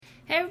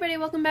Hey everybody,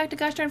 welcome back to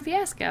Gosh Darn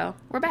Fiasco.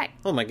 We're back.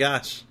 Oh my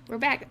gosh. We're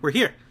back. We're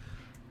here.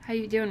 How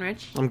you doing,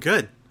 Rich? I'm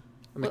good.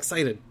 I'm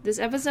excited. This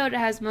episode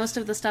has most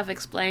of the stuff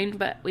explained,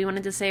 but we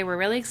wanted to say we're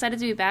really excited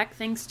to be back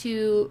thanks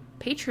to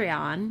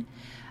Patreon.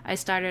 I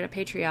started a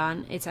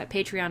Patreon. It's at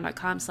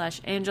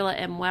patreon.com/Angela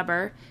M.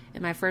 Weber,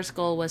 and my first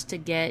goal was to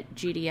get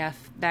GDF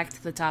back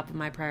to the top of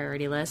my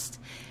priority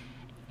list,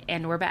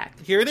 and we're back.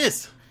 Here it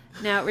is.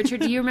 Now,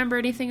 Richard, do you remember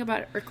anything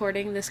about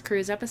recording this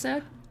cruise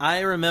episode? I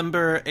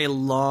remember a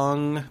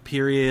long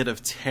period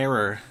of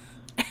terror.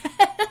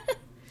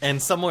 And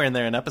somewhere in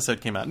there an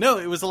episode came out. No,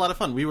 it was a lot of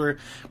fun. We were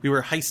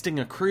heisting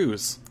a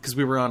cruise because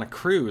we were on a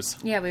cruise.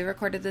 Yeah, we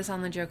recorded this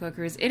on the Joko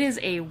cruise. It is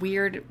a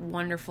weird,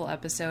 wonderful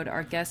episode.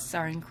 Our guests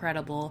are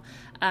incredible.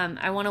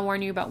 I want to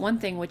warn you about one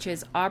thing, which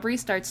is Aubrey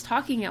starts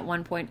talking at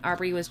one point.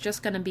 Aubrey was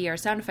just going to be our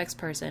sound effects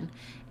person.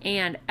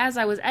 And as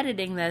I was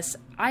editing this,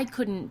 I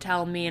couldn't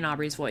tell me and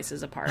Aubrey's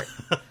voices apart.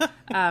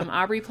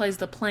 Aubrey plays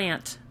the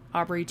plant,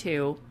 Aubrey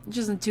 2, which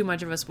isn't too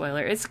much of a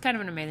spoiler. It's kind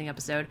of an amazing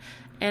episode.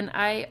 And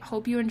I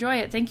hope you enjoy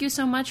it. Thank you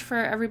so much for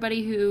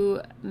everybody who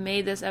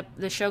made this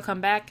show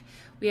come back.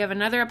 We have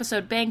another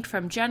episode banked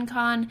from Gen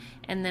Con,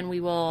 and then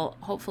we will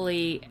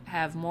hopefully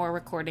have more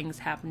recordings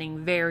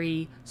happening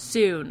very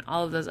soon.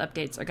 All of those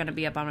updates are going to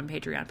be up on my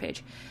Patreon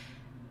page.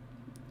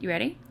 You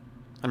ready?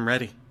 I'm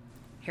ready.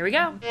 Here we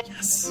go.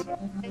 Yes.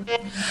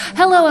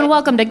 Hello and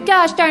welcome to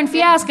Gosh Darn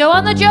Fiasco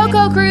on the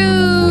Joko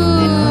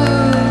Cruise.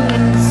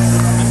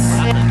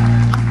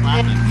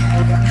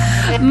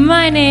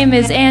 My name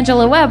is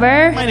Angela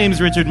Weber. My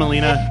name's Richard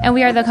Molina. And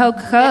we are the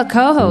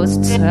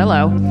co-hosts,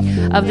 hello,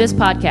 of this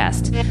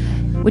podcast,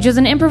 which is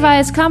an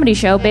improvised comedy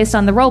show based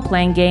on the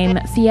role-playing game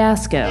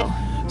Fiasco.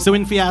 So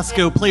in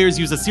Fiasco, players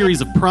use a series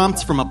of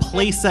prompts from a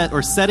play set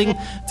or setting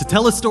to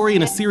tell a story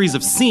in a series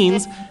of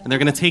scenes, and they're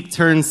going to take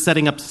turns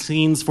setting up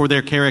scenes for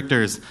their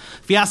characters.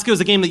 Fiasco is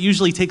a game that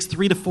usually takes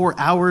 3 to 4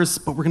 hours,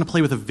 but we're going to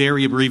play with a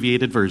very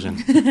abbreviated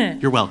version.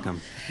 You're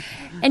welcome.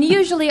 And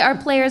usually our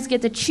players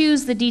get to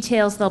choose the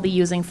details they'll be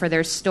using for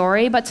their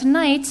story, but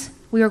tonight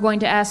we are going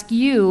to ask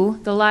you,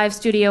 the live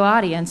studio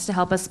audience, to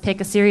help us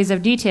pick a series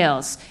of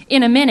details.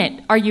 In a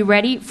minute, are you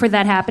ready for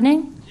that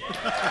happening?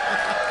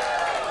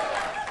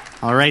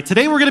 All right,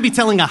 today we're going to be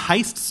telling a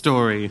heist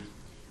story.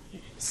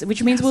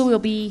 Which means we will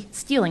be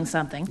stealing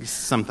something.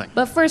 Something.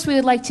 But first we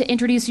would like to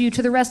introduce you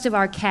to the rest of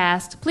our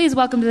cast. Please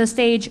welcome to the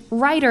stage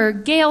writer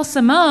Gail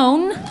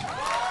Simone.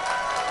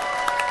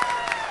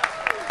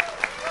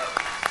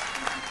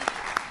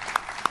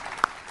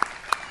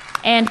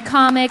 And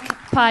comic,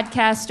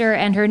 podcaster,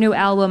 and her new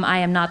album, I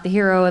Am Not the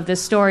Hero of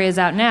This Story, is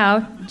out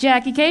now,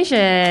 Jackie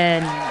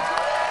Cation.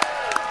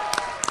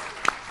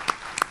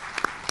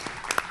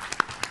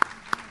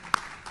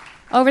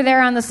 Over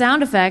there on the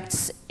sound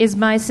effects is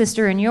my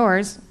sister and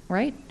yours,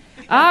 right?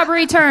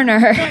 Aubrey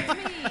Turner.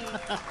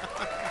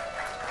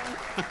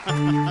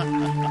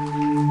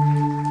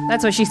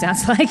 That's what she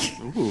sounds like.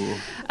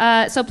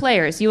 So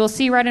players, you will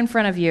see right in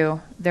front of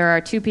you, there are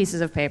 2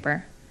 pieces of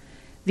paper.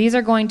 These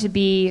are going to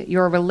be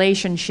your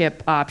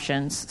relationship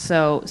options.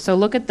 So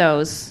look at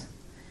those.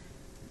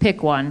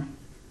 Pick one.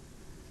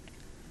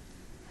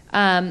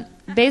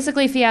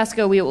 Basically,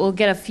 Fiasco, we will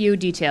get a few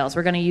details.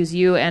 We're going to use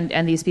you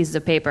and these pieces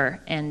of paper,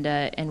 and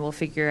we'll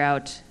figure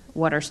out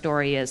what our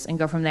story is and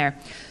go from there.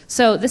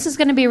 So this is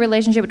going to be a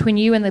relationship between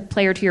you and the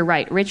player to your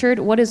right. Richard,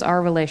 what is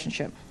our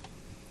relationship?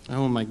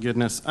 Oh, my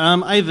goodness.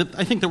 I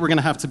think that we're going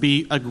to have to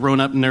be a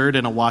grown-up nerd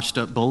and a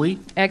washed-up bully.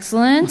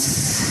 Excellent.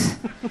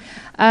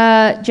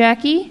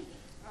 Jackie,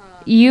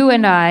 you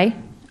and I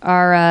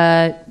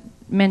are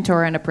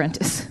mentor and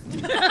apprentice.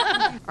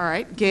 All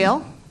right,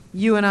 Gail,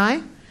 you and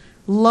I,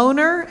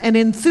 loner and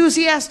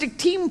enthusiastic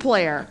team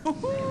player.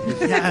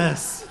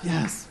 Yes.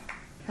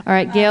 All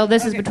right, Gail,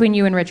 this is between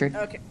you and Richard.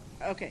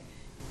 Okay.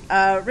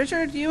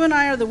 Richard, you and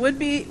I are the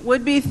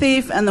would-be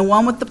thief and the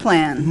one with the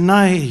plan.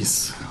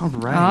 Nice. All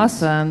right.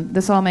 Awesome.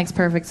 This all makes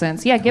perfect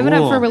sense. Yeah, give it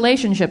up for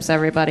relationships,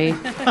 everybody.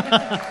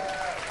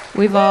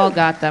 We've all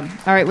got them.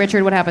 All right,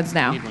 Richard, what happens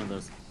now? Need one of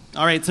those.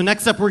 All right, so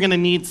next up we're going to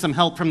need some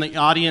help from the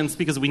audience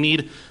because we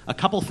need a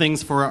couple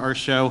things for our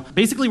show.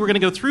 Basically, we're going to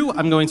go through,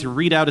 I'm going to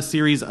read out a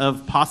series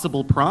of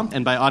possible prompts,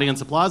 and by audience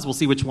applause, we'll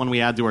see which one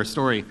we add to our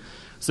story.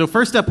 So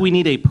first up, we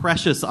need a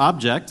precious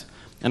object,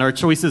 and our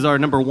choices are,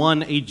 number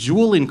 1, a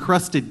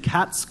jewel-encrusted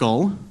cat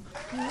skull.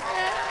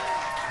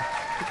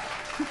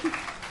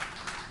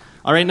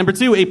 All right, number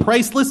 2, a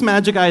priceless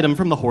magic item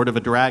from the Hoard of a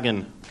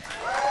Dragon.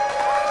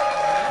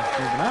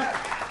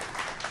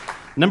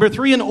 Number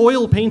 3, an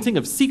oil painting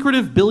of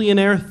secretive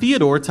billionaire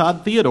Theodore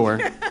Todd Theodore.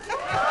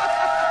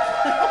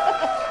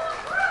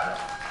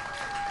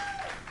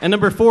 And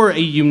number 4, a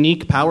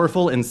unique,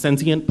 powerful, and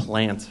sentient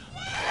plant.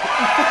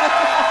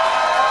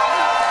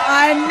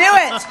 I knew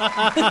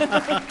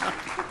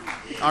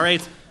it! All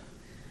right.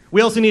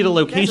 We also need a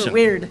location. That's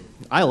weird.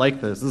 I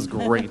like this. This is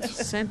great.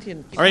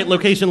 Sentient. All right,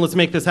 location. Let's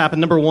make this happen.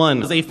 Number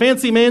 1 is a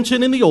fancy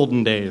mansion in the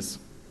olden days.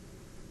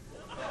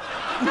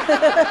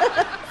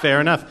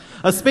 Fair enough.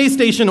 A space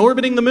station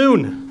orbiting the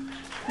moon.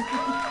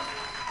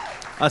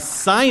 A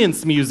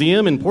science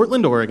museum in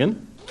Portland,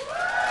 Oregon.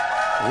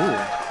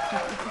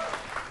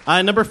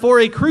 Number 4,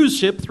 a cruise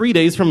ship 3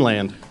 days from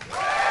land.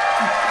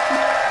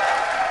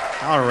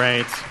 All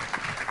right.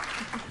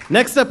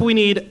 Next up, we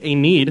need a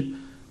need.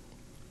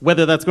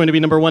 Whether that's going to be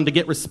number 1, to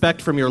get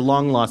respect from your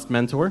long-lost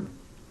mentor.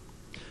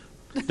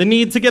 The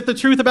need to get the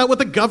truth about what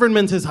the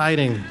government is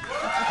hiding.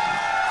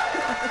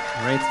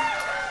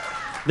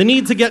 Right? The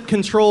need to get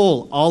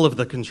control, all of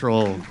the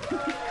control.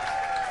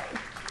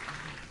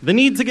 The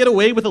need to get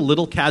away with a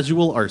little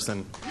casual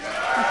arson.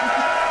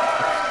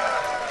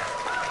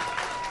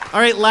 All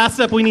right, last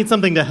up, we need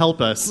something to help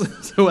us.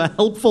 So a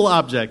helpful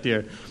object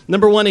here.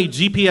 Number 1, a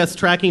GPS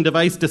tracking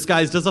device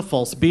disguised as a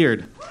false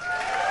beard.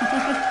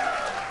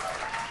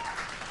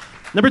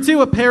 Number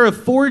 2, a pair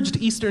of forged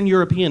Eastern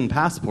European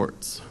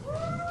passports.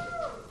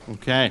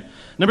 Okay.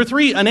 Number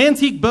 3, an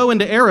antique bow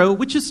and arrow,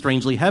 which is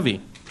strangely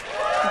heavy.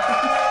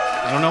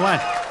 I don't know why.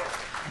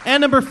 And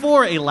number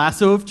 4, a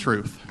lasso of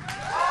truth.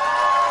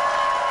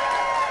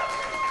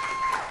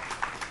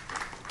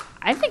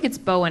 I think it's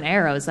bow and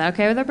arrow. Is that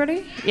okay with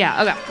everybody?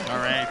 Yeah, okay. All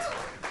right.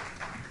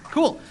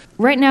 Cool.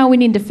 Right now we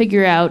need to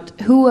figure out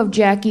who of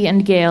Jackie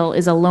and Gail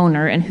is a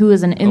loner and who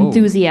is an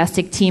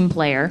enthusiastic team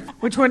player.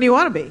 Which one do you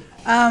want to be?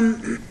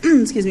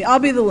 Excuse me. I'll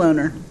be the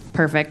loner.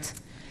 Perfect.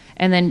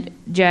 And then,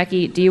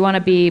 Jackie, do you want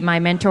to be my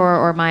mentor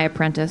or my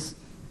apprentice?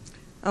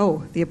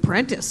 Oh, the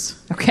apprentice.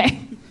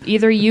 Okay.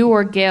 Either you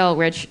or Gail,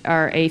 Rich,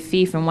 are a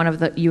thief and one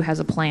of you has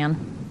a plan.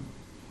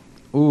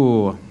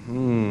 Ooh.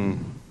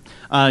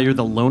 You're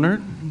the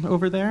loner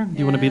over there? Do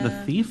you want to be the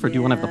thief or do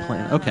you want to have the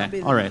plan?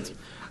 Okay. All right.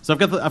 So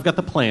I've got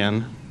the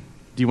plan.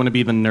 Do you want to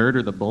be the nerd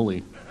or the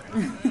bully?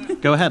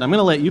 Go ahead. I'm going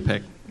to let you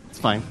pick. It's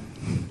fine.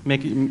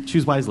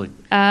 Choose wisely.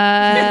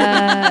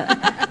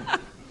 I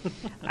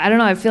don't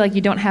know. I feel like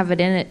you don't have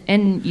it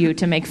in you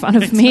to make fun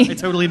of me. I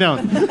totally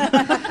don't.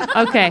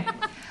 Okay.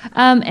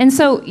 And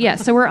so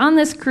we're on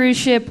this cruise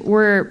ship.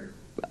 We're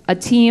a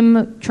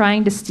team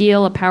trying to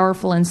steal a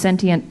powerful and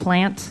sentient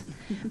plant.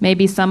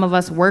 Maybe some of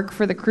us work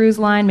for the cruise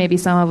line. Maybe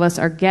some of us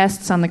are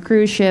guests on the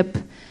cruise ship.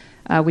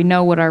 We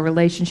know what our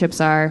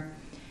relationships are.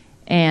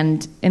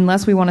 And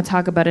unless we want to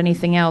talk about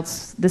anything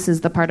else, this is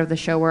the part of the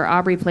show where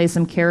Aubrey plays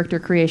some character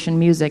creation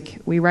music.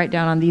 We write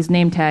down on these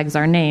name tags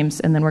our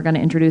names, and then we're going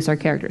to introduce our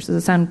characters. Does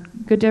it sound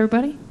good to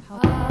everybody? Yay!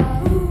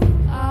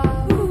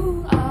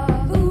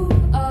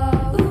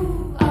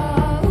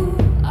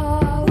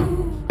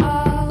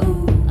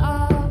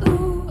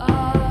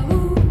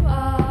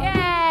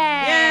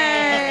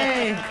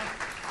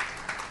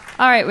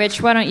 All right,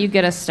 Rich, why don't you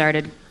get us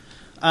started?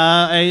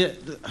 I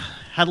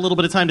had a little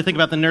bit of time to think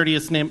about the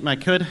nerdiest name I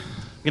could. I'm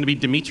going to be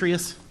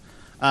Demetrius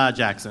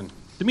Jackson.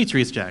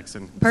 Demetrius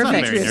Jackson. It's not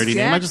a very Perfect. nerdy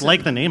name. I just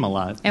like the name a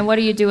lot. And what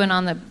are you doing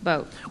on the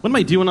boat? What am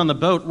I doing on the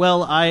boat?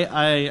 Well, I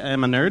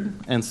am a nerd,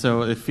 and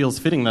so it feels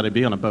fitting that I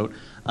be on a boat.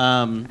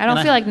 I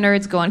don't feel like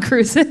nerds go on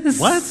cruises.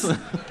 What?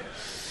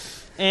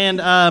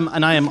 and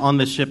I am on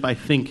this ship, I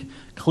think,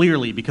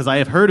 clearly, because I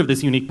have heard of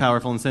this unique,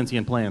 powerful, and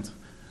sentient plant.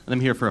 And I'm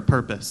here for a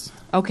purpose.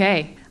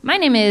 Okay. My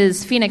name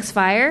is Phoenix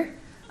Fire.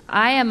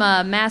 I am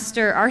a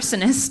master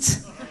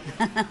arsonist,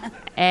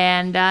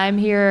 and I'm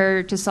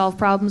here to solve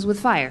problems with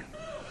fire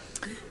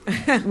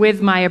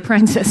with my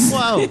apprentice.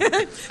 Whoa.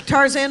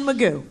 Tarzan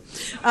Magoo.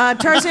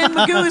 Tarzan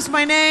Magoo is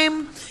my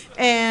name,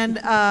 and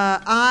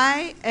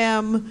I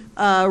am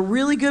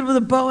really good with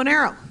a bow and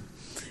arrow.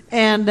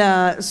 And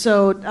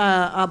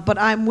but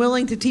I'm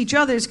willing to teach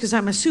others because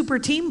I'm a super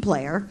team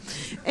player,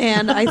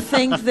 and I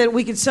think that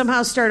we could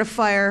somehow start a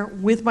fire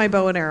with my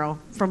bow and arrow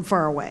from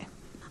far away.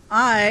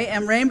 I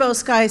am Rainbow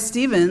Sky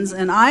Stevens,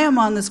 and I am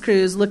on this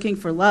cruise looking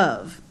for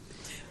love.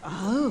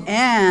 Oh.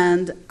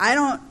 And I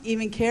don't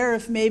even care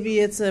if maybe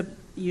it's a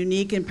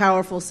unique and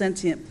powerful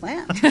sentient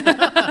plant. Maybe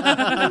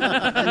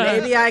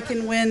I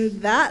can win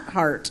that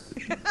heart.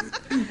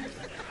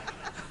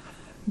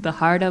 The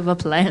heart of a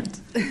plant.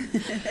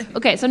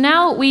 Okay, so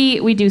now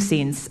we do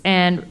scenes,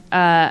 and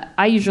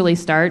I usually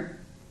start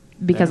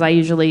because I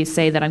usually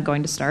say that I'm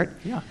going to start.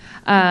 Yeah.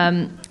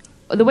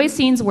 The way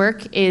scenes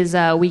work is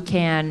we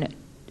can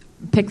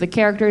pick the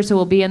characters who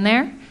will be in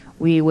there.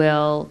 We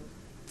will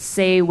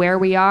say where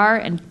we are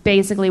and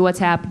basically what's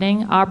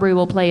happening. Aubrey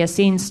will play a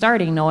scene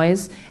starting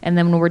noise, and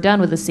then when we're done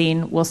with the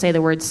scene, we'll say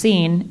the word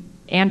scene,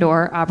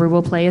 and/or Aubrey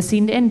will play a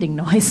scene ending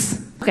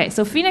noise. Okay,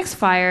 so Phoenix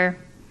Fire,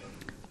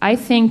 I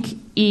think,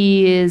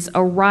 is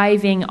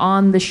arriving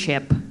on the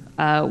ship.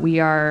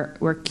 We're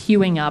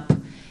queuing up,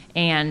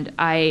 and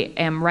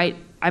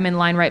I'm in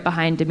line right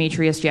behind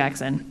Demetrius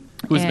Jackson,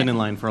 Who's been in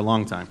line for a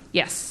long time.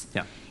 Yes.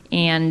 Yeah.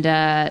 And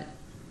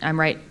I'm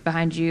right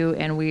behind you,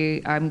 and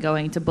I'm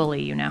going to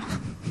bully you now.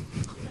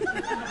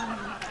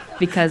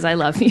 Because I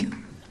love you.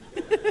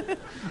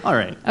 All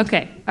right.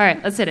 Okay. All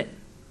right, let's hit it.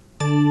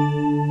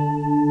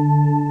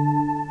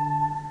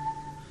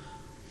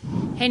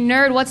 Hey,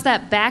 nerd, what's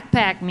that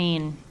backpack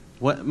mean?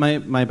 What? My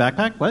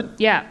backpack? What?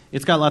 Yeah.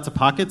 It's got lots of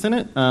pockets in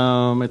it.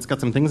 It's got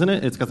some things in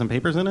it. It's got some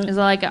papers in it. Is it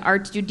like an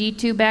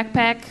R2-D2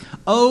 backpack?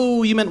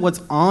 Oh, you meant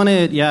what's on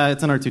it? Yeah,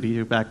 it's an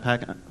R2D2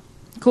 backpack.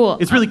 Cool.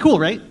 It's really cool,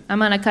 right? I'm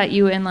going to cut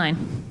you in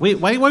line. Wait,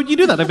 why would you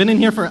do that? I've been in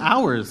here for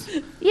hours.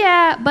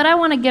 Yeah, but I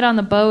want to get on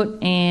the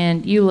boat,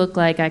 and you look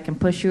like I can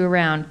push you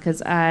around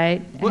because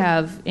I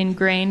have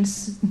ingrained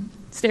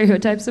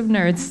stereotypes of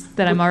nerds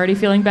that I'm already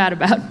feeling bad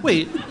about.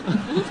 Wait.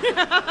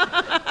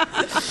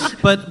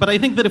 But I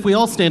think that if we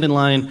all stand in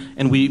line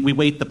and we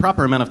wait the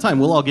proper amount of time,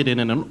 we'll all get in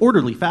an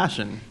orderly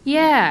fashion.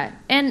 Yeah,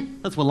 and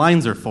That's what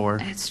lines are for.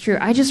 it's true.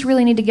 I just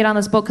really need to get on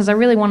this boat because I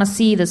really want to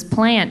see this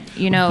plant,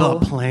 you know.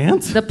 The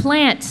plant? The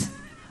plant.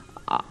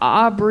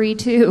 Aubrey,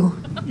 too.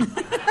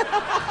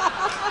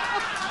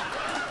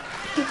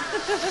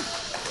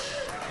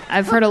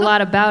 I've heard a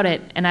lot about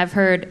it, and I've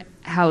heard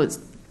how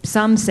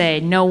some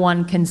say no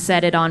one can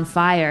set it on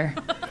fire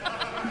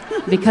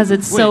because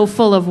it's so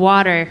full of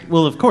water.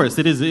 Well, of course,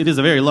 it is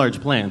a very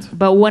large plant.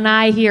 But when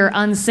I hear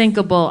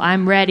unsinkable,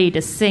 I'm ready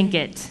to sink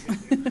it.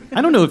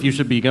 I don't know if you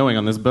should be going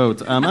on this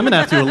boat. I'm going to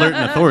have to alert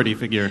an authority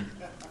figure.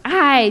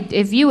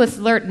 If you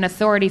alert an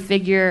authority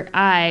figure,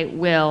 I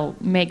will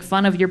make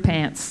fun of your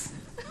pants.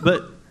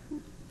 But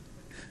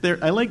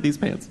I like these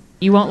pants.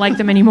 You won't like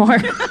them anymore.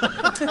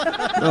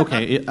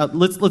 Okay,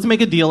 let's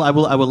make a deal. I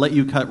will let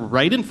you cut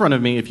right in front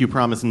of me if you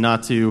promise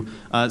not to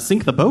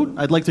sink the boat.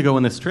 I'd like to go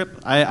on this trip.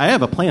 I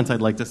have a plant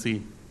I'd like to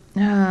see.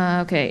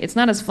 Okay, it's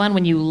not as fun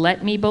when you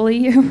let me bully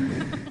you.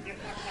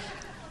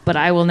 But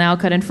I will now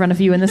cut in front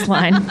of you in this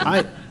line.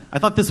 I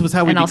thought this was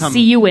how we and become... I'll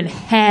see you in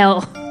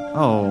hell.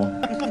 Oh.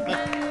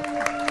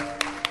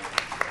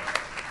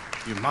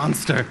 You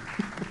monster.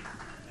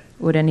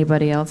 Would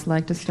anybody else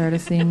like to start a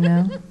scene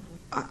now?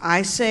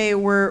 I say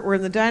we're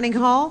in the dining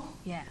hall.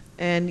 Yeah.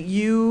 And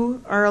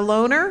you are a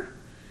loner,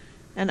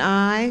 and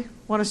I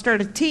want to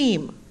start a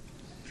team.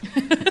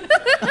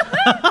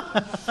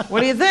 What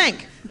do you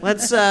think?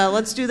 Let's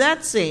do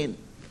that scene.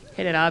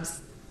 Hit it,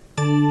 Obs.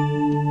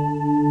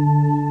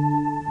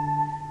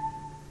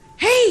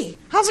 Hey,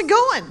 how's it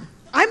going?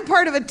 I'm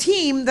part of a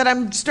team that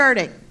I'm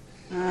starting.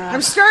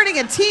 I'm starting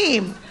a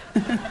team.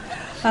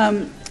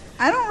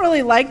 I don't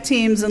really like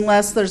teams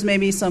unless there's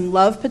maybe some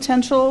love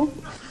potential.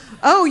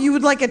 Oh, you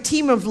would like a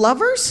team of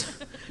lovers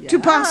to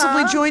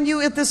possibly join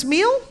you at this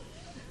meal?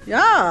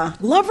 Yeah.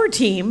 Lover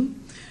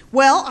team?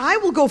 Well, I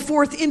will go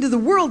forth into the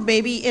world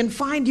maybe and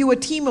find you a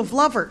team of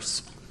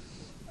lovers.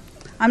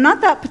 I'm not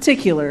that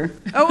particular.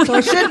 Oh, so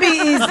it should be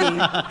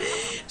easy.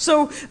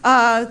 So,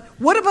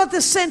 what about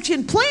this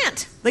sentient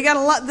plant? They got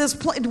a lot.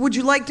 Would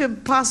you like to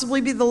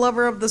possibly be the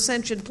lover of the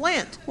sentient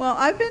plant? Well,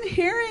 I've been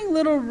hearing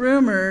little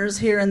rumors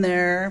here and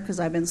there because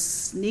I've been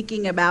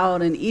sneaking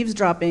about and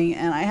eavesdropping,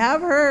 and I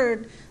have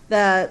heard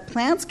that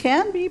plants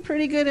can be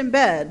pretty good in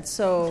bed.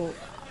 So,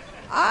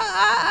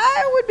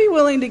 I would be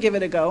willing to give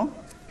it a go.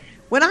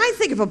 When I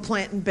think of a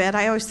plant in bed,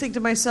 I always think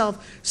to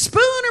myself,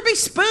 spoon or be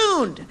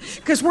spooned,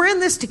 because we're in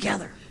this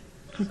together.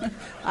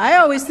 I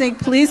always think,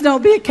 please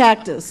don't be a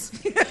cactus.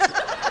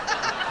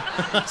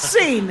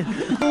 Scene.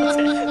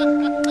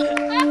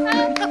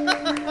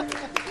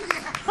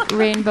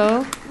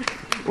 Rainbow,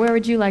 where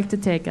would you like to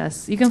take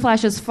us? You can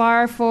flash as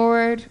far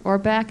forward or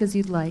back as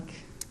you'd like.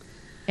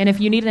 And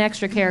if you need an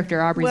extra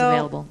character, Aubrey's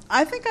available.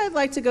 I think I'd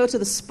like to go to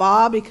the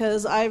spa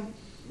because I've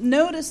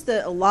noticed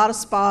that a lot of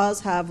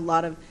spas have a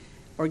lot of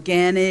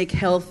organic,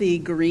 healthy,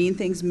 green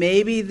things.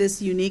 Maybe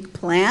this unique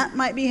plant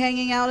might be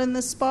hanging out in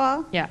this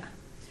spa. Yeah.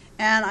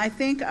 And I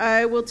think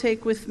I will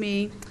take with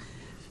me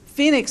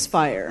Phoenix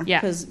Fire.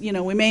 Yeah. Because,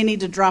 we may need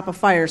to drop a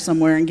fire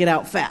somewhere and get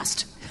out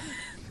fast.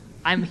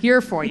 I'm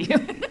here for you.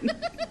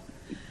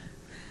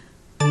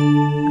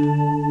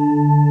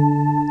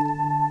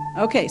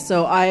 Okay,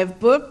 so I have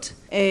booked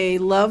a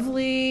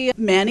lovely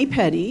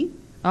mani-pedi.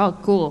 Oh,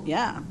 cool.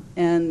 Yeah.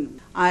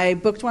 And I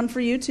booked one for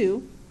you,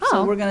 too.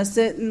 So we're going to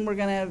sit and we're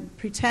going to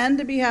pretend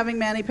to be having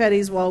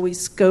mani-pedis while we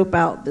scope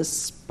out this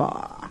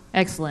spa.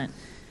 Excellent.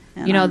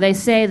 And they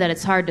say that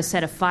it's hard to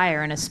set a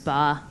fire in a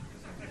spa,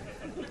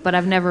 but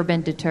I've never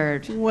been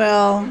deterred.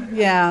 Well,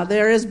 yeah,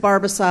 there is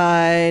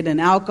barbicide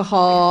and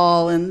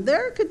alcohol, and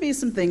there could be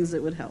some things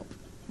that would help.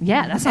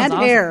 Yeah, that sounds and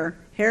awesome. hair.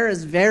 Hair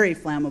is very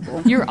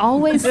flammable. You're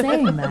always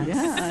saying that.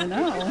 Yeah, I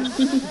know.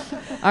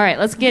 All right,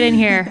 let's get in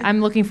here.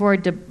 I'm looking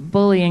forward to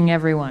bullying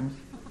everyone.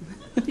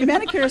 Your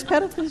manicurist,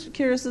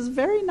 pedicurist is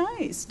very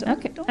nice.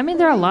 Okay.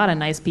 There are a lot of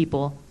nice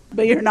people.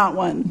 But you're not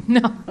one.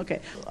 No.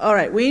 Okay. All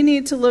right, we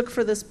need to look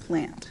for this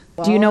plant.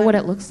 Do you know what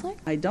it looks like?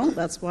 I don't.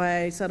 That's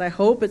why I said I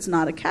hope it's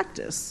not a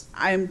cactus.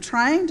 I'm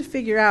trying to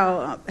figure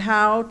out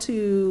how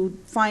to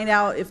find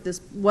out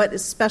what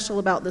is special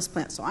about this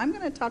plant. So I'm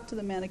going to talk to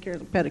the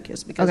manicurist and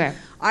pedicurist because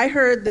I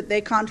heard that they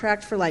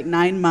contract for like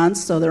 9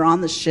 months, so they're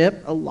on the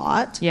ship a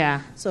lot. Yeah.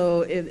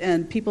 So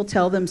and people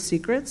tell them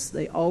secrets.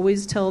 They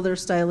always tell their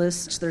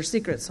stylists their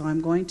secrets. So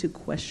I'm going to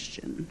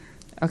question.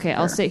 Okay,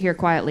 I'll sit here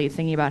quietly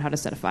thinking about how to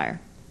set a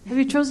fire. Have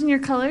you chosen your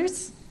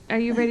colors? Are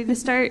you ready to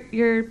start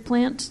your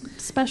plant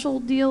special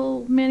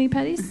deal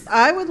mani-pedis?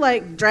 I would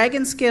like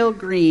dragon scale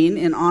green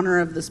in honor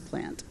of this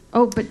plant.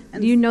 Oh, but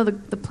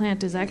the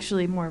plant is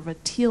actually more of a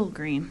teal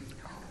green.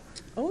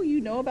 Oh, you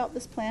know about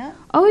this plant?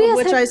 Oh, yes.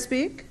 Of which I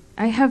speak?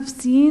 I have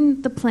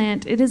seen the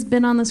plant. It has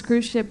been on this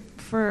cruise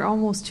ship for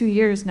almost 2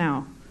 years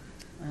now.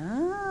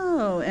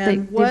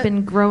 And they've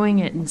been growing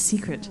it in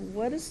secret.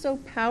 What is so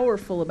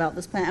powerful about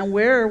this plant, and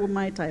where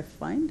might I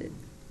find it?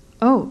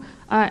 Oh,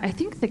 I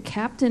think the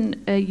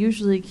captain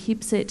usually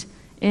keeps it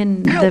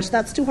in Ouch,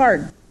 that's too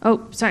hard.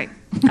 Oh, sorry.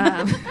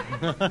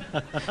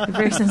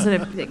 Very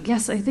sensitive.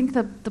 Yes, I think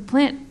the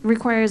plant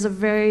requires a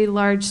very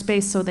large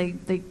space, so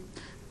they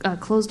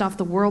closed off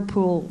the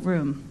whirlpool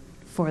room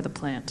for the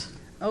plant.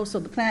 Oh, so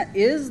the plant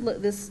is,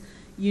 this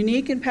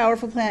unique and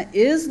powerful plant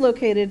is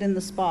located in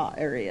the spa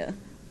area.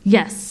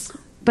 Yes,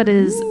 but it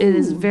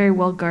is very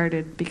well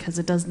guarded because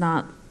it does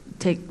not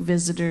take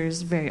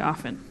visitors very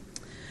often.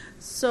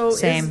 So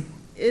Same.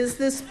 Is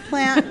this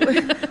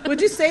plant,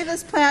 would you say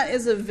this plant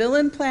is a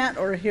villain plant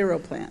or a hero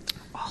plant?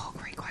 Oh,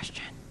 great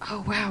question.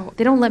 Oh, wow.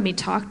 They don't let me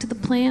talk to the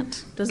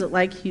plant. Does it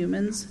like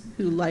humans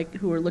who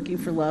are looking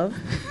for love?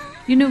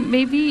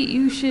 Maybe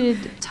you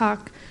should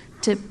talk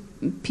to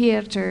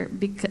Pieter,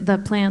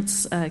 the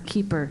plant's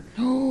keeper.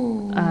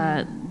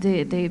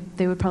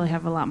 They would probably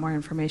have a lot more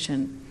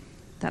information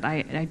that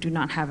I do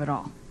not have at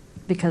all,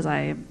 because I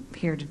am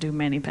here to do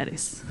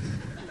mani-pedis.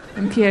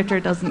 And Pieter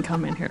doesn't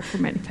come in here for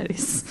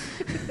mani-pedis.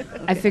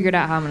 I figured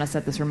out how I'm going to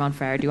set this room on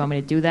fire. Do you want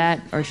me to do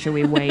that, or should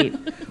we wait?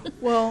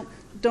 Well,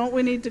 don't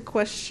we need to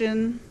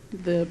question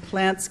the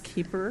plant's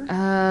keeper?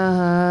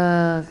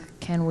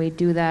 Can we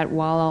do that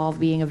while all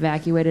being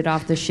evacuated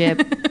off the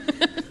ship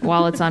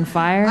while it's on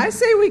fire? I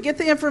say we get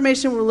the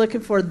information we're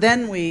looking for,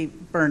 then we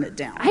burn it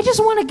down. I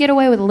just want to get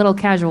away with a little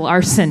casual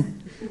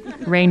arson,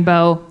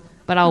 Rainbow,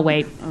 but I'll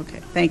wait. Okay,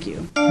 thank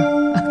you.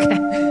 Okay.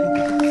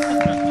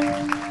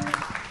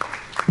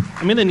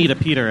 I'm going to need a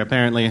Peter,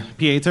 apparently.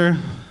 Pieter?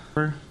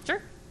 Sure.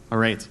 All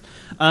right.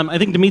 I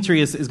think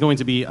Demetrius is going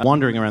to be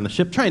wandering around the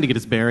ship, trying to get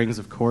his bearings,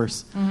 of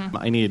course. Mm-hmm.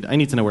 I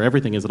need to know where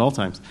everything is at all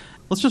times.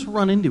 Let's just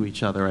run into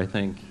each other, I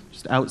think.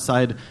 Just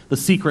outside the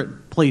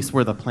secret place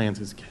where the plant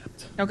is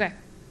kept. Okay.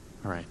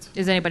 All right.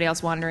 Is anybody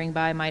else wandering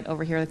by might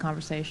overhear the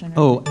conversation?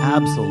 Oh,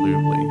 absolutely.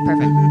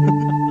 Perfect.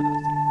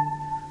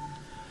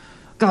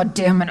 God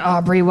damn it,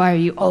 Aubrey. Why are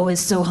you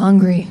always so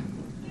hungry?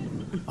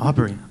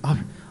 Aubrey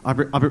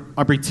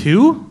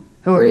 2?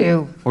 Who are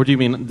you? Or do you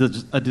mean,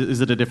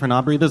 is it a different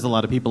Aubrey? There's a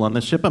lot of people on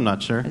this ship. I'm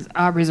not sure.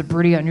 Aubrey's a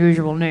pretty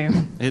unusual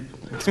name.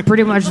 It's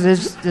pretty much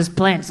this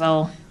plant,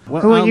 so...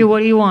 Well, who are you?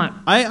 What do you want?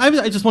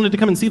 I just wanted to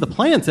come and see the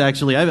plant,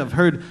 actually. I've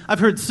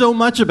heard so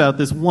much about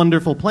this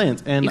wonderful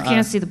plant. And you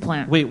can't see the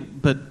plant.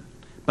 Wait, but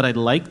I'd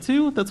like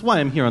to? That's why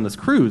I'm here on this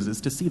cruise,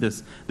 is to see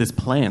this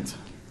plant.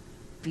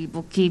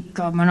 People keep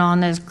coming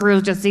on this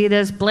cruise to see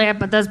this plant,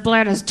 but this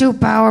plant is too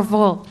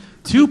powerful.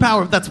 Too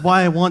powerful. That's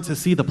why I want to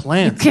see the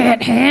plant. You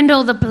can't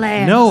handle the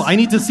plant. No, I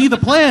need to see the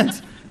plant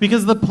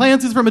because the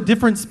plant is from a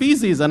different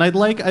species, and I'd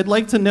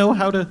like to know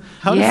how to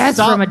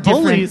stop from a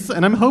bullies.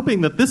 And I'm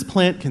hoping that this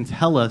plant can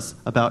tell us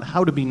about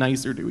how to be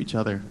nicer to each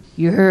other.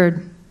 You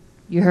heard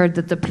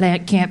that the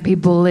plant can't be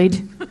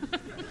bullied.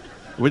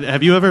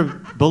 Have you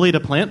ever bullied a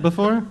plant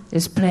before?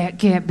 This plant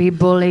can't be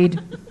bullied.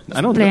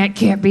 I don't. This plant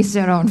can't be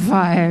set on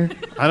fire.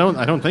 I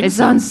don't think it's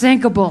so.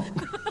 Unsinkable.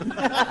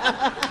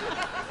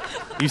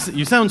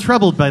 You sound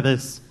troubled by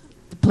this.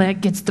 The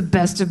plant gets the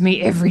best of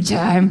me every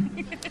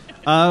time.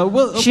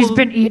 She's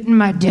been eating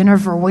my dinner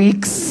for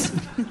weeks.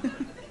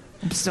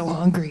 I'm so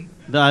hungry.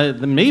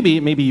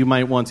 Maybe you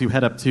might want to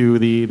head up to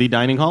the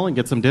dining hall and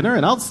get some dinner,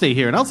 and I'll stay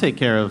here and I'll take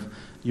care of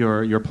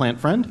your plant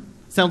friend.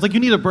 Sounds like you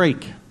need a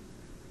break.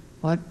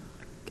 What?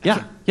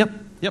 Yeah.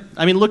 Yep.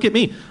 I mean, look at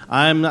me.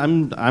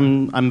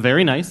 I'm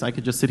very nice. I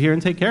could just sit here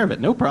and take care of it.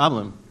 No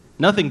problem.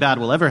 Nothing bad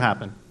will ever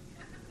happen.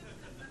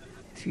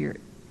 If you're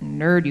a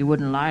nerd, you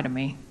wouldn't lie to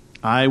me.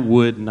 I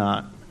would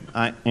not.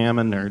 I am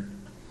a nerd.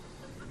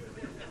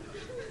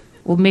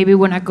 Well, maybe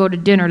when I go to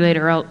dinner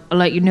later, I'll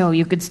let you know.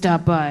 You could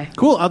stop by.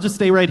 Cool. I'll just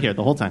stay right here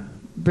the whole time.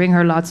 Bring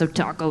her lots of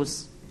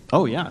tacos.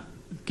 Oh, yeah.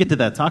 Get to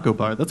that taco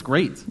bar. That's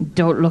great.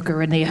 Don't look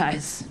her in the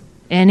eyes.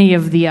 Any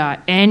of the eyes.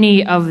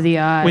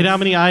 Wait, how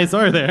many eyes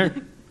are there?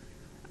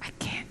 I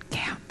can't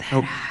count that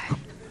eye.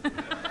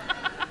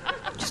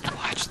 Just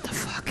watch the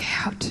fuck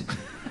out.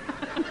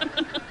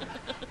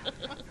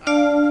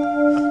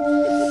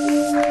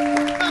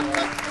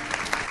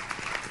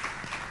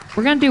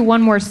 We're going to do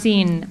one more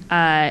scene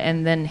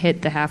and then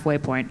hit the halfway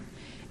point.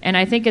 And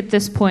I think at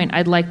this point,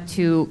 I'd like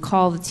to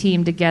call the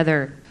team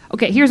together.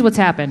 Okay, here's what's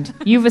happened.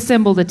 You've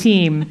assembled a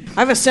team.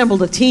 I've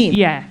assembled a team.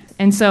 Yeah.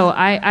 And so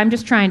I'm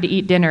just trying to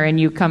eat dinner, and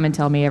you come and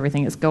tell me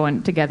everything is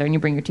going together, and you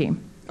bring your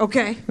team.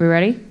 Okay. We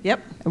ready?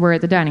 Yep. We're at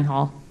the dining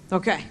hall.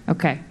 Okay.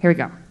 Okay, here we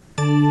go.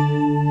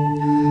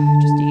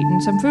 Just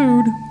eating some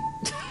food.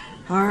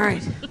 All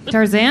right.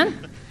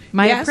 Tarzan,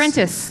 my Yes?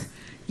 apprentice.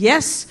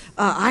 Yes,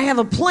 I have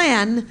a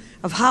plan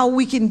of how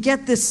we can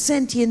get this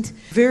sentient,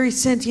 very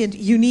sentient,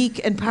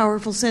 unique, and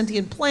powerful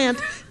sentient plant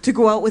to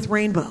go out with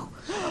Rainbow.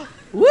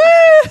 Woo!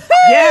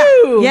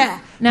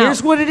 Yeah. Now-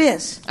 Here's what it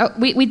is. Oh,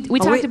 we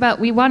talked wait. about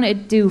we want to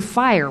do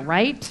fire,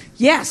 right?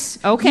 Yes.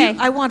 Okay.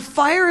 I want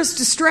fire as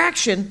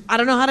distraction. I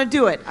don't know how to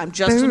do it. I'm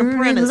just an Burning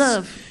apprentice.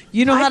 love.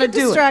 You know I how to could do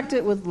it. distract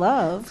it with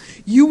love.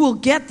 You will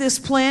get this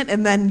plant,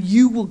 and then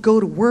you will go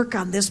to work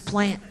on this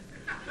plant.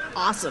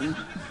 Awesome.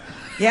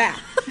 Yeah.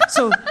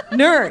 So,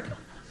 nerd,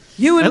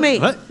 You and me.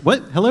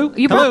 What? Hello?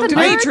 You Hello? brought the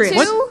Demetrius.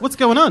 nerd too? What's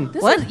going on?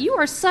 You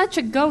are such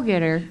a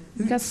go-getter.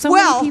 You got so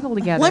Well, many people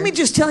together. let me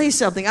just tell you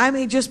something. I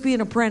may just be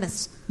an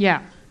apprentice,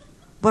 Yeah.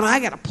 but I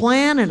got a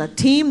plan and a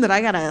team that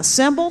I got to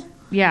assemble.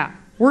 Yeah.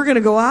 We're going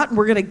to go out and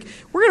we're going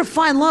to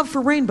find love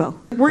for Rainbow.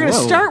 We're going to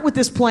Whoa. start with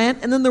this plant,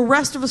 and then the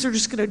rest of us are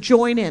just going to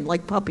join in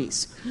like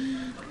puppies.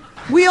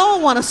 We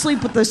all want to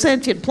sleep with the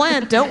sentient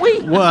plant, don't we?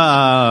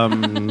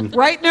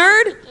 Right,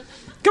 nerd?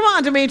 Come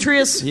on,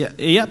 Demetrius. Yeah,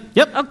 yep.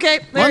 Okay,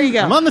 there you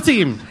go. I'm on the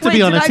team to Wait,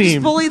 be on did a I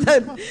team. just bully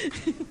the...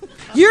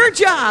 Your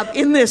job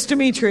in this,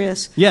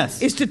 Demetrius,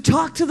 Yes. is to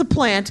talk to the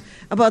plant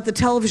about the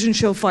television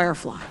show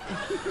Firefly.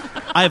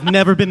 I've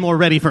never been more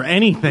ready for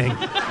anything.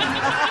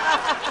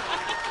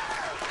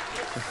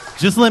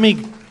 Just let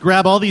me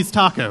grab all these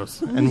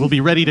tacos, and we'll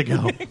be ready to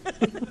go.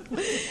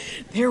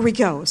 There we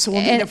go. So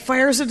we'll need a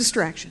fire as a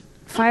distraction.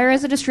 Fire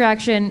as a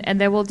distraction, and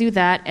then we'll do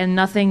that, and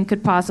nothing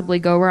could possibly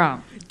go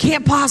wrong.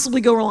 Can't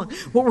possibly go wrong.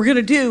 What we're going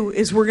to do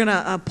is we're going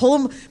to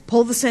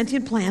pull the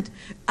sentient plant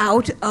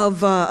out of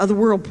the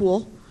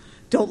whirlpool.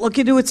 Don't look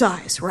into its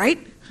eyes, right?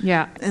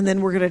 Yeah. And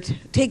then we're going to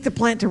take the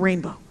plant to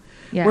Rainbow,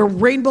 Yeah. where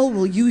Rainbow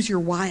will use your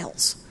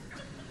wiles.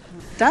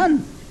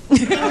 Done.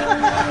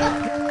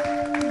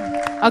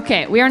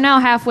 Okay, we are now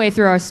halfway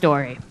through our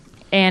story.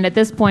 And at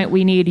this point,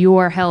 we need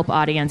your help,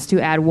 audience,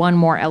 to add one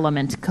more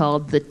element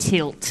called the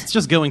tilt. It's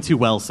just going too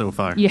well so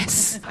far.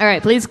 Yes. All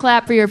right, please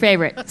clap for your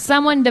favorite.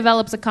 Someone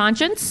develops a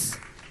conscience.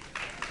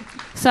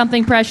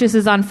 Something precious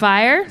is on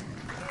fire.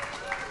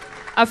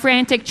 A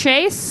frantic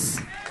chase.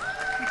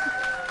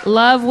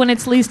 Love when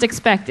it's least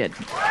expected.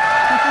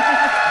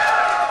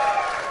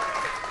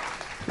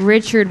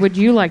 Richard, would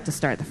you like to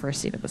start the first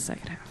scene of the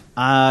second half?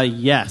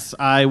 Yes,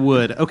 I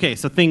would. Okay,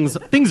 so things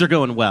are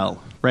going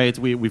well, right?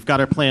 We've got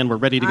our plan. We're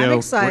ready to I'm go.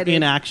 excited. We're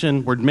in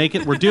action. We're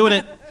doing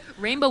it.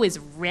 Rainbow is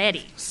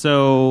ready.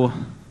 So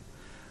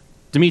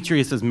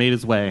Demetrius has made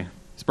his way.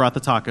 He's brought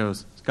the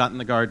tacos. He's gotten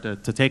the guard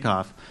to take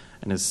off,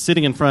 and is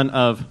sitting in front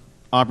of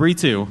Aubrey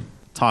 2,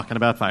 talking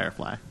about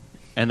Firefly,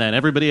 and then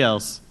everybody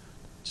else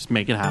just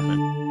make it happen.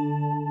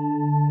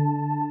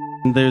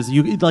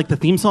 Like the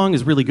theme song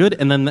is really good,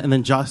 and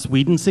then Joss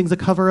Whedon sings a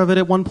cover of it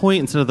at one point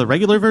instead of the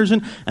regular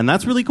version, and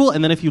that's really cool.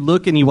 And then if you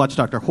look and you watch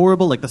Dr.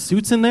 Horrible, like the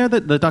suits in there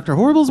that Dr.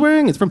 Horrible's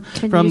wearing, it's from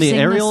the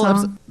Ariel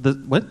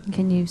episode. What?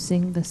 Can you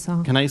sing the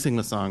song? Can I sing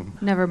the song?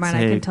 Never mind,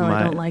 I can tell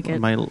I don't like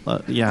it.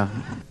 Yeah.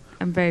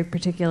 I'm very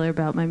particular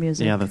about my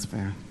music. Yeah, that's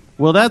fair.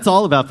 Well, that's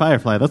all about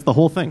Firefly. That's the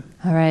whole thing.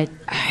 All right,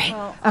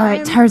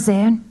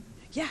 Tarzan.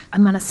 Yeah.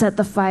 I'm going to set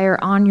the fire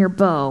on your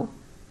bow.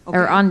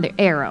 Or on the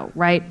arrow,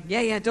 right?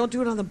 Yeah, don't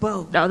do it on the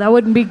bow. No, that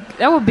wouldn't be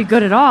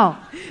good at all.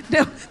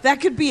 No, that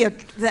could be a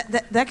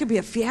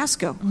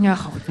fiasco. No,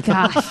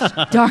 gosh,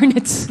 darn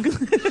it!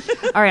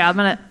 All right, I'm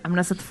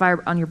gonna set the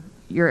fire on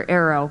your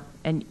arrow,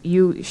 and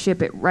you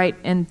ship it right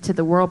into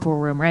the whirlpool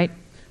room, right?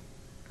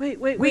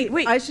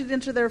 Wait. I should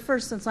enter there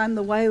first since I'm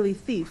the wily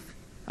thief.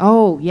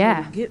 Oh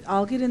yeah.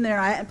 I'll get in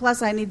there.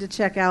 Plus, I need to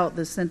check out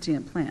the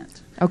sentient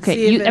plant. Okay,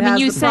 See if it has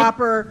you the said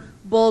proper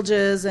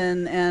bulges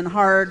and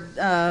hard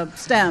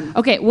stem.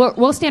 Okay,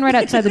 we'll stand right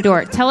outside the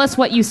door. Tell us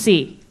what you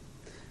see.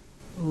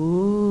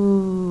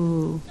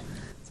 Ooh,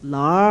 it's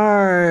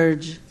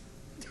large.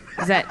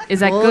 Is that good?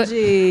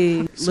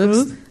 Bulgy.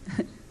 Looks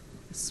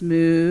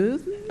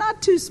smooth,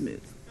 not too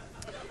smooth,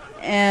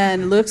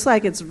 and looks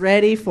like it's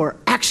ready for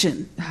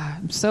action.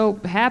 I'm so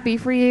happy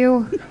for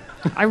you.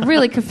 I'm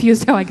really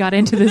confused how I got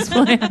into this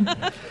plan.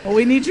 Well,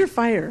 we need your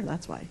fire.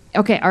 That's why.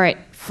 Okay, all right.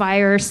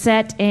 Fire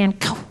set and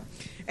go.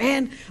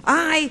 And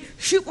I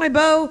shoot my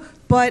bow,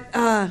 but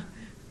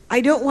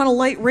I don't want to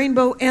light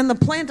Rainbow and the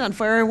plant on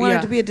fire. I want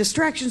it to be a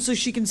distraction so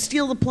she can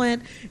steal the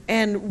plant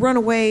and run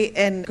away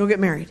and go get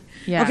married.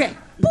 Yeah. Okay.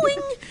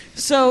 Boing!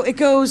 So it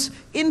goes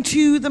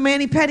into the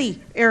mani-pedi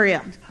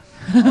area.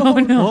 Oh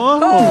no.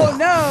 Oh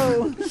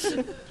no!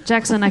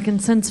 Jackson, I can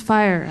sense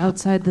fire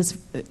outside this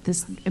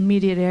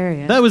immediate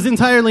area. That was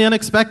entirely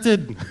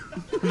unexpected.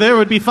 There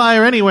would be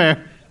fire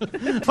anywhere.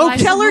 Oh,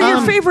 tell her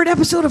your favorite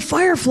episode of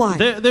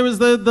Firefly. There was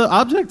the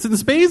objects in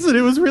space, and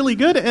it was really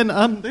good. And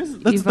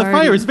the fire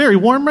already- is very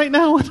warm right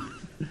now.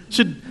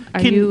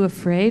 Are you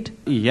afraid?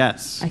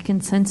 Yes. I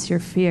can sense your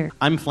fear.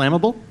 I'm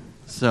flammable,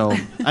 so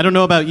I don't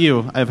know about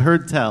you. I've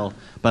heard tell,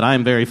 but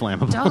I'm very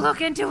flammable. Don't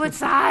look into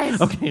its eyes.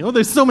 Okay. Oh,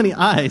 there's so many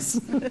eyes.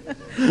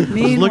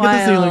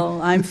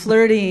 Meanwhile, I'm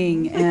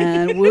flirting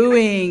and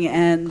wooing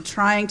and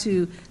trying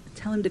to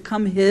tell him to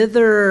come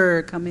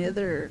hither. Come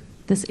hither.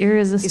 This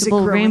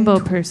irresistible growing? rainbow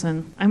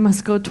person. I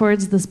must go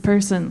towards this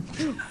person.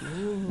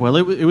 Well,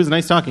 it was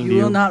nice talking to You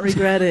you. will not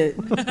regret it.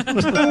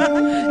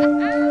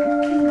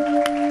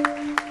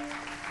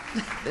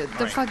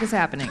 The fuck is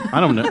happening? I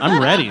don't know.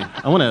 I'm ready.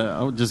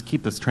 I'll just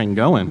keep this train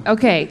going.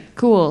 Okay,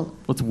 cool.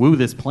 Let's woo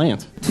this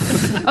plant.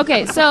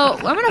 Okay, so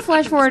I'm going to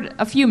flash forward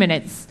a few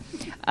minutes.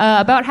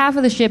 About half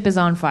of the ship is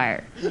on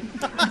fire,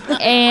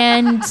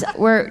 and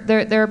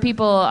there are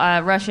people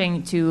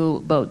rushing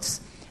to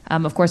boats.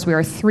 Of course, we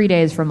are 3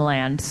 days from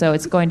land, so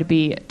it's going to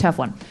be a tough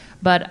one.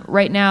 But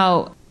right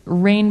now,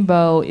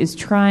 Rainbow is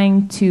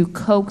trying to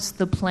coax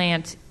the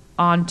plant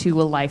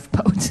onto a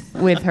lifeboat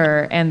with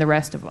her and the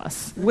rest of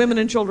us. Women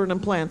and children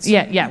and plants.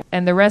 Yeah.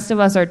 And the rest of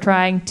us are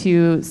trying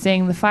to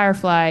sing the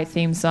Firefly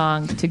theme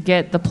song to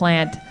get the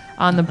plant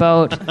on the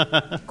boat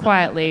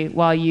quietly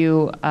while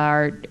you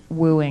are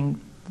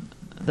wooing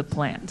the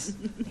plant.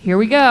 Here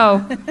we go.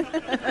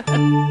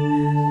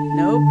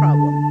 No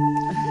problem.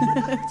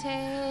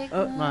 Take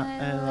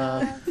my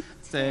love,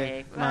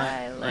 take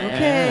my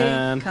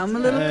land. Okay, come a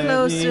little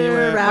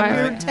closer. Wrap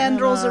your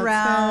tendrils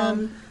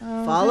around.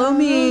 Follow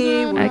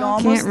me. We're I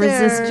almost can't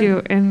there. resist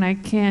you, and I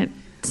can't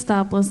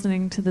stop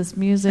listening to this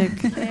music.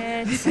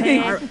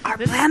 Our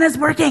plan is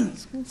working.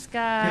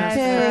 Sky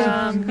Okay,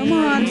 from come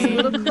on, just a me.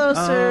 little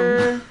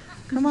closer.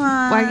 Come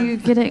on. Why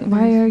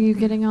are you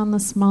getting on the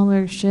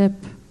smaller ship?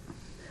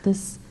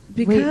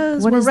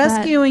 Because what we're is that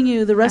rescuing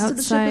you. The rest of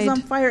the ship is on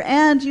outside? fire,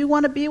 and you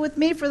want to be with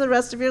me for the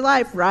rest of your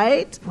life,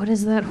 right? What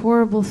is that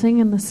horrible thing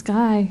in the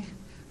sky?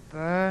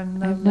 Burn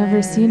the I've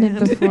never seen it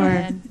land before.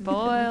 and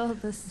boil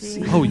the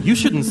sea. Oh, you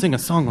shouldn't sing a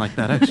song like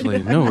that,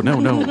 actually. No.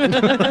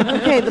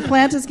 Okay, the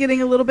plant is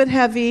getting a little bit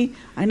heavy.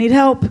 I need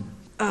help.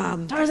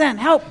 Tarzan,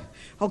 help!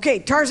 Okay,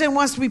 Tarzan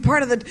wants to be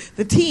part of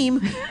the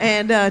team,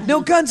 and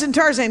no guns in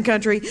Tarzan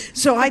country,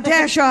 so I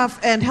dash off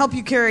and help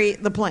you carry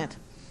the plant.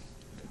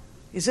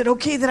 Is it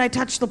okay that I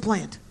touch the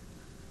plant?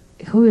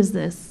 Who is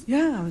this?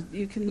 Yeah,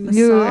 you can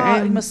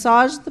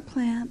massage the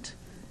plant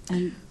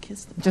and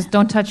kiss the plant. Just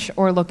don't touch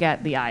or look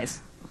at the eyes.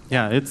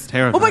 Yeah, it's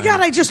terrifying. Oh my God,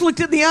 I just looked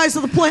at the eyes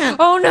of the plant.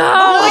 Oh no!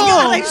 Oh my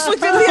God, I just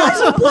looked at the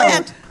eyes of the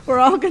plant. We're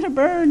all going to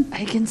burn.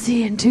 I can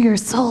see into your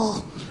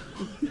soul.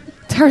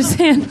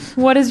 Tarzan,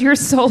 what is your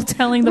soul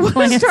telling the What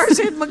plants? does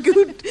Tarzan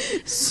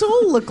Magoo's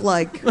soul look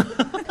like?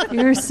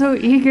 You're so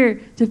eager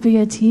to be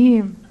a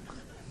team.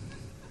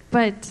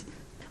 But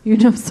you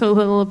know so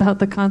little about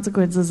the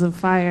consequences of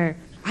fire.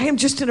 I am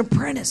just an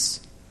apprentice.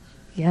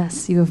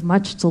 Yes, you have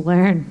much to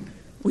learn.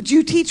 Would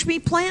you teach me,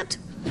 plant?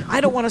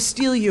 I don't want to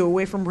steal you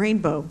away from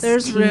Rainbow.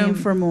 There's room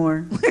for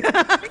more.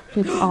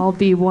 Could all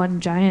be one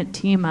giant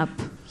team up.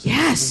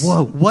 Yes.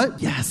 Whoa, what?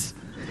 Yes.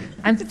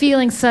 I'm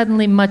feeling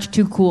suddenly much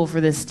too cool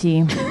for this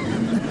team.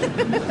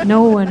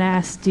 No one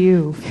asked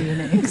you,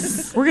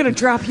 Phoenix. We're going to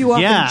drop you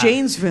off Yeah. in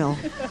Janesville.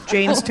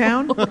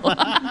 Janestown?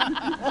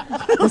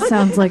 This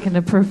sounds like an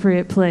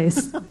appropriate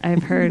place.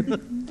 I've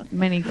heard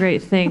many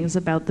great things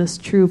about this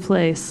true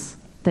place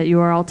that you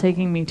are all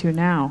taking me to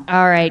now.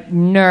 All right,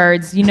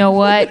 nerds. You know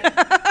what?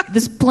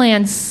 This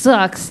plan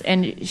sucks.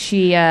 And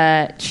she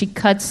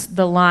cuts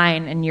the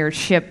line, and your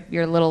ship,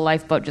 your little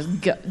lifeboat, just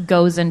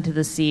goes into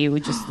the sea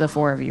with just the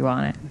four of you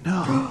on it.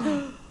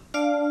 No.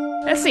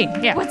 Let's see.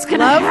 Yeah. What's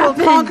gonna Love happen?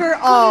 will conquer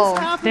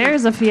all.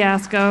 There's a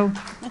fiasco.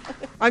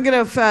 I'm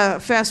going to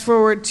fast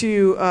forward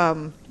to...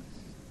 oh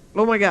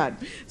my God!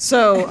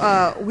 So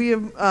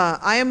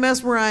I am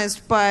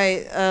mesmerized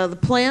by the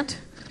plant,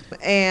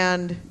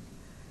 and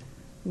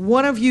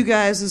one of you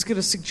guys is going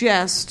to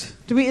suggest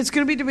to me. It's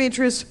going to be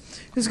Demetrius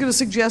who's going to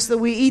suggest that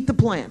we eat the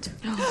plant,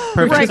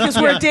 right? Because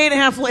we're a day and a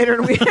half later,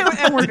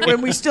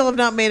 and we still have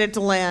not made it to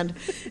land,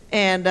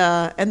 and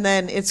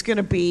then it's going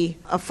to be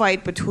a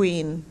fight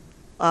between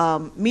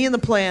me and the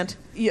plant,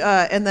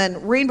 and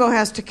then Rainbow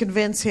has to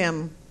convince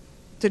him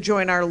to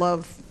join our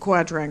love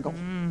quadrangle.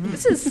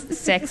 This is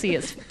sexy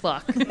as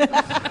fuck. All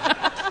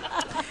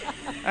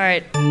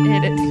right,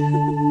 hit it.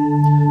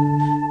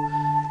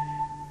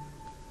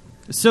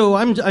 So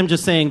I'm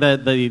just saying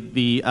that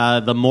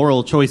the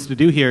moral choice to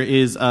do here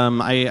is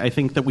I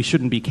think that we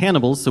shouldn't be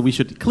cannibals, so we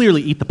should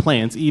clearly eat the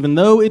plants, even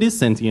though it is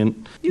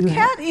sentient. You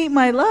can't eat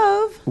my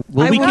love.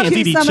 Well, we will can't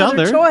choose eat some each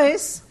other other.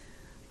 choice.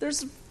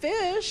 There's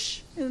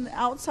fish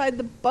outside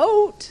the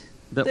boat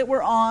that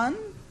we're on.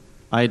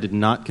 I did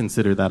not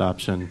consider that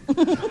option.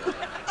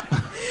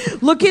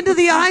 Look into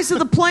the eyes of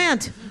the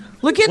plant.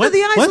 Look into What?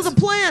 the eyes What? of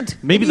the plant.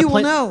 Maybe you the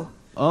will plant- know.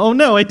 Oh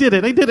no, I did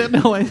it.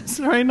 No, I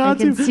try I not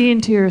can to. see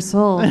into your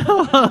soul.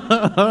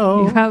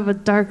 Oh. You have a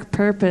dark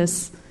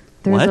purpose.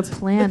 There's What? a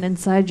plan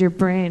inside your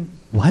brain.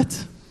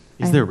 What?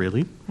 Is there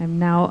really? I'm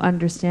now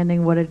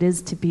understanding what it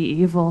is to be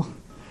evil.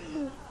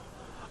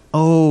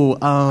 Oh,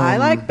 I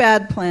like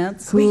bad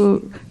plants.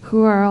 Who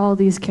are all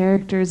these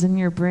characters in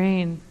your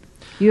brain?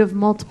 You have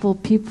multiple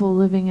people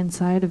living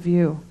inside of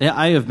you. Yeah,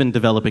 I have been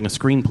developing a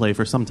screenplay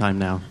for some time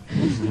now.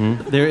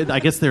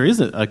 I guess there is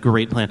a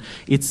great plan.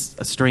 It's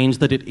strange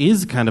that it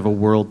is kind of a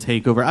world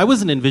takeover. I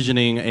wasn't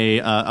envisioning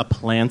a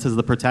plant as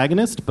the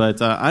protagonist, but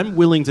I'm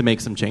willing to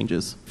make some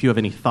changes. If you have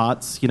any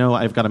thoughts,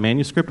 I've got a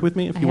manuscript with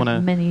me. If you want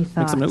to many make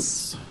thoughts. some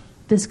notes.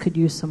 This could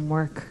use some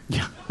work.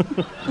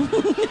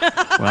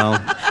 Well,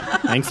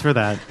 thanks for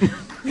that.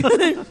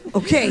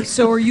 Okay,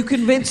 so are you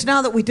convinced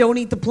now that we don't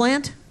eat the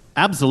plant?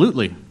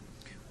 Absolutely.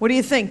 What do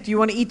you think? Do you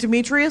want to eat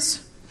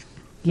Demetrius?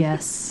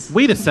 Yes.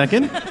 Wait a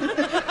second.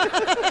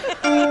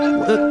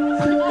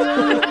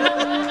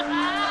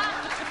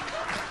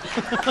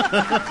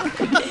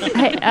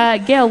 Hey,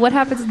 Gail, what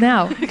happens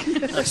now?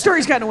 The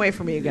story's gotten away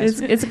from me, you guys.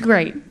 It's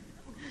great.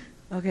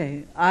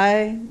 Okay,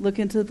 I look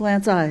into the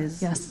plant's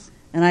eyes. Yes.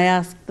 And I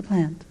ask the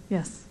plant,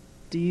 Yes.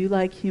 do you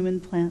like human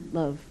plant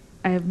love?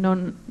 I have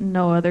known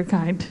no other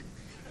kind.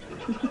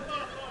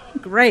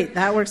 Great,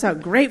 that works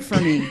out great for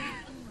me.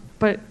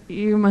 But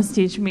you must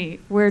teach me.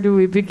 Where do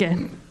we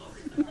begin?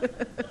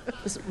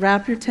 Just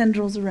wrap your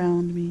tendrils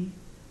around me.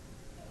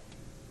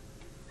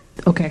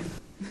 Okay.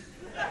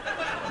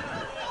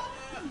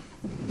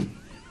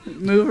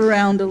 Move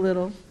around a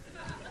little.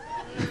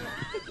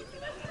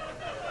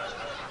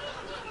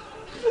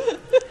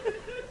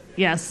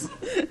 Yes.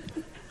 A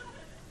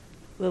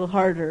little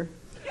harder.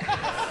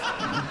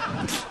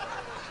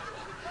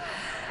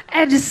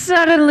 And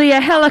suddenly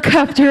a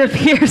helicopter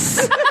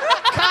appears.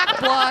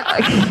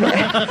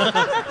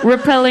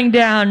 Rappelling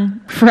down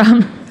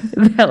from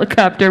the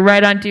helicopter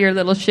right onto your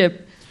little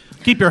ship.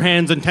 Keep your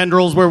hands and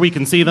tendrils where we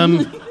can see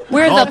them.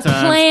 We're All the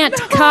time. plant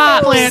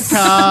cops. Plant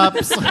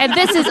cops. And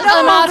this is No,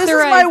 unauthorized. this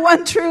is my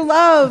one true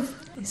love.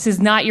 This is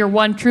not your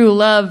one true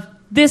love.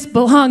 This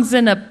belongs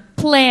in a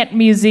plant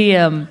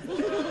museum.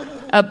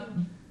 A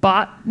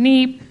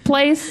botany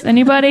place?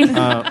 Anybody?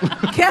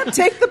 Can't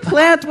take the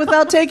plant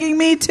without taking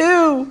me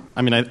too.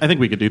 I mean, I think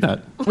we could do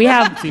that. We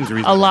have Seems a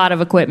reasonable. lot of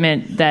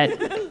equipment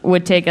that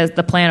would take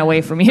the plant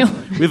away from you.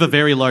 We have a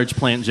very large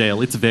plant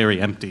jail. It's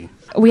very empty.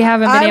 We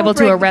haven't been I will able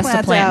to break the arrest a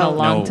plant plant in a out.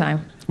 long No.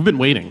 time. We've been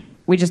waiting.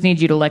 We just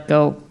need you to let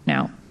go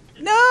now.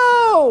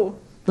 No.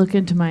 Look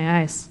into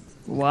my eyes.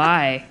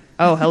 Why?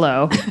 Oh,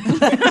 hello.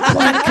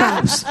 Plant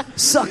cops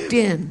sucked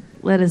in.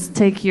 Let us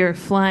take your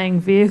flying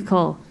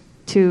vehicle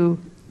to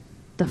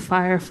the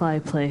Firefly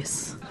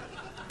place.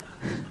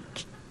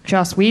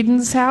 Joss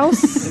Whedon's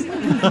house?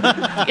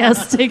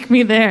 Yes, take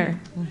me there.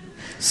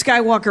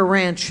 Skywalker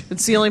Ranch.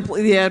 It's the only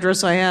the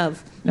address I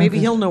have. Maybe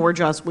he'll know where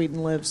Joss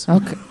Whedon lives.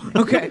 Okay.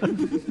 Okay.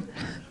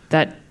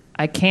 That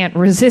I can't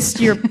resist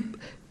your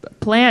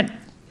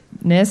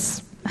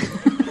plantness.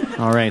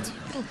 All right.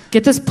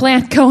 Get this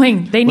plant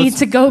going. They need Let's-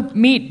 to go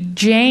meet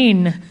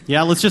Jane.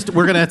 Yeah, we're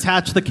going to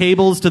attach the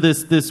cables to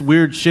this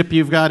weird ship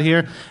you've got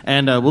here,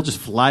 and we'll just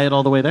fly it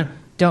all the way there.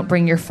 Don't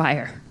bring your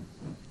fire.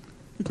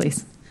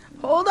 Please.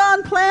 Hold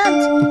on,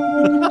 plant.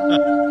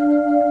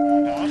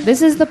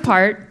 This is the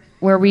part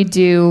where we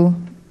do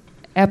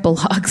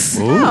epilogues.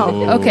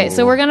 Okay,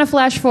 so we're going to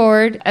flash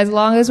forward as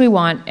long as we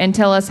want and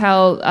tell us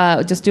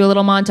how, just do a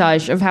little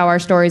montage of how our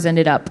stories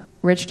ended up.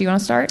 Rich, do you want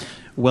to start?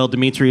 Well,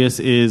 Demetrius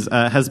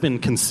has been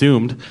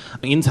consumed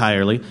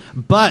entirely,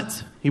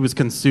 but he was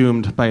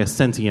consumed by a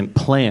sentient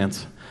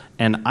plant.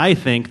 And I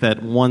think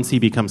that once he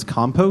becomes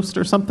compost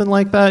or something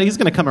like that, he's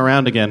going to come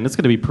around again. It's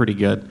going to be pretty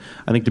good.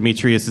 I think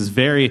Demetrius is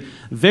very,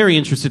 very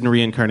interested in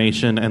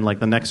reincarnation, and like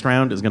the next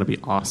round is going to be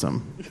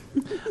awesome.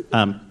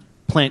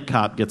 Plant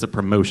Cop gets a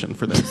promotion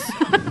for this.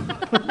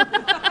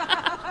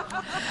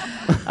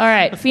 All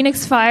right,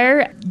 Phoenix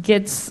Fire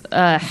gets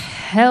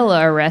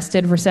hella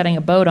arrested for setting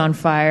a boat on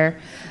fire,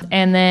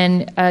 and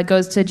then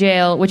goes to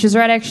jail, which is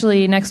right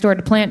actually next door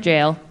to Plant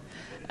Jail.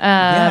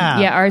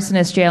 Yeah,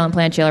 Arsonist Jail and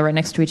Plant Jail are right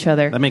next to each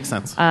other. That makes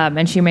sense.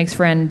 And she makes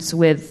friends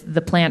with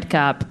the Plant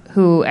Cop,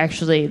 who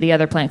actually, the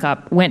other Plant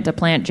Cop, went to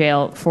Plant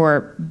Jail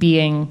for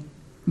being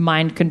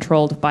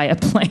mind-controlled by a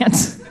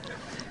plant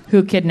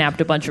who kidnapped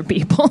a bunch of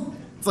people.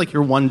 It's like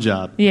your one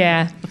job.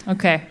 Yeah,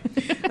 okay.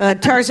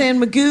 Tarzan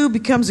Magoo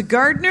becomes a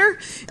gardener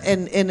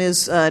and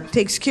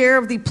takes care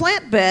of the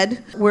plant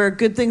bed where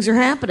good things are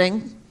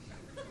happening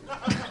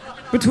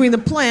between the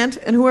plant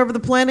and whoever the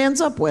plant ends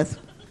up with.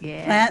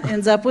 Yeah. Plant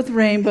ends up with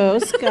Rainbow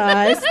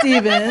Sky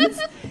Stevens,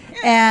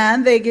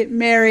 and they get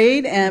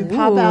married and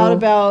pop out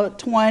about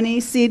 20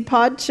 seed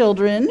pod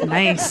children.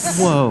 Nice.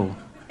 Whoa.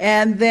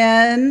 And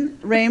then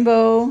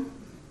Rainbow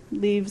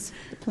leaves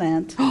the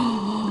plant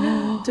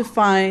to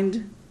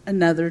find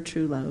another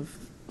true love.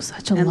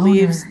 Such a And loner.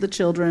 leaves the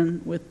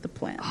children with the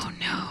plant. Oh,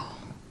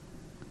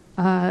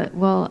 no.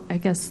 Well, I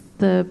guess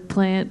the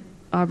plant,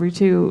 Aubrey,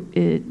 too,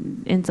 it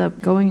ends up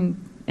going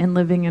and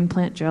living in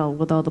plant jail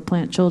with all the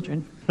plant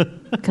children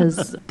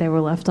because they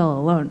were left all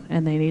alone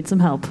and they need some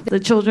help. The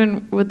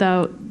children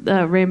without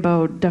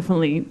Rainbow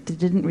definitely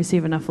didn't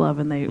receive enough love,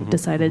 and they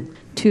decided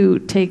to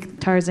take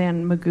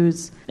Tarzan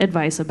Magoo's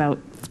advice about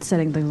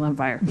setting things on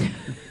fire.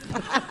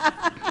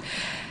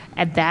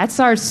 And that's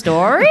our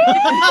story?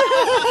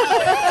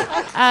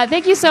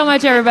 Thank you so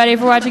much, everybody,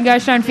 for watching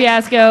Gosh Darn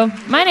Fiasco.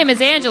 My name is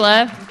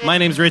Angela. My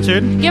name's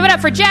Richard. Give it up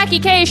for Jackie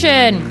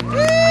Cation.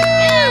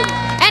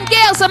 And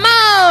Gail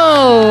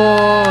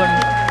Simone.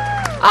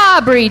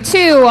 Aubrey,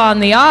 too, on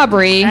the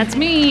Aubrey. That's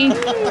me.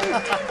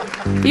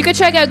 You can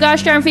check out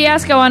Gosh Darn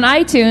Fiasco on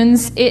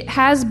iTunes. It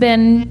has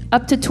been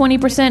up to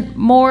 20%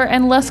 more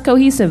and less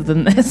cohesive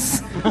than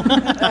this.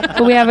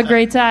 But we have a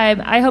great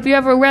time. I hope you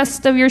have a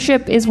rest of your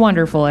ship is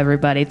wonderful,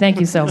 everybody. Thank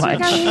you so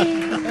much.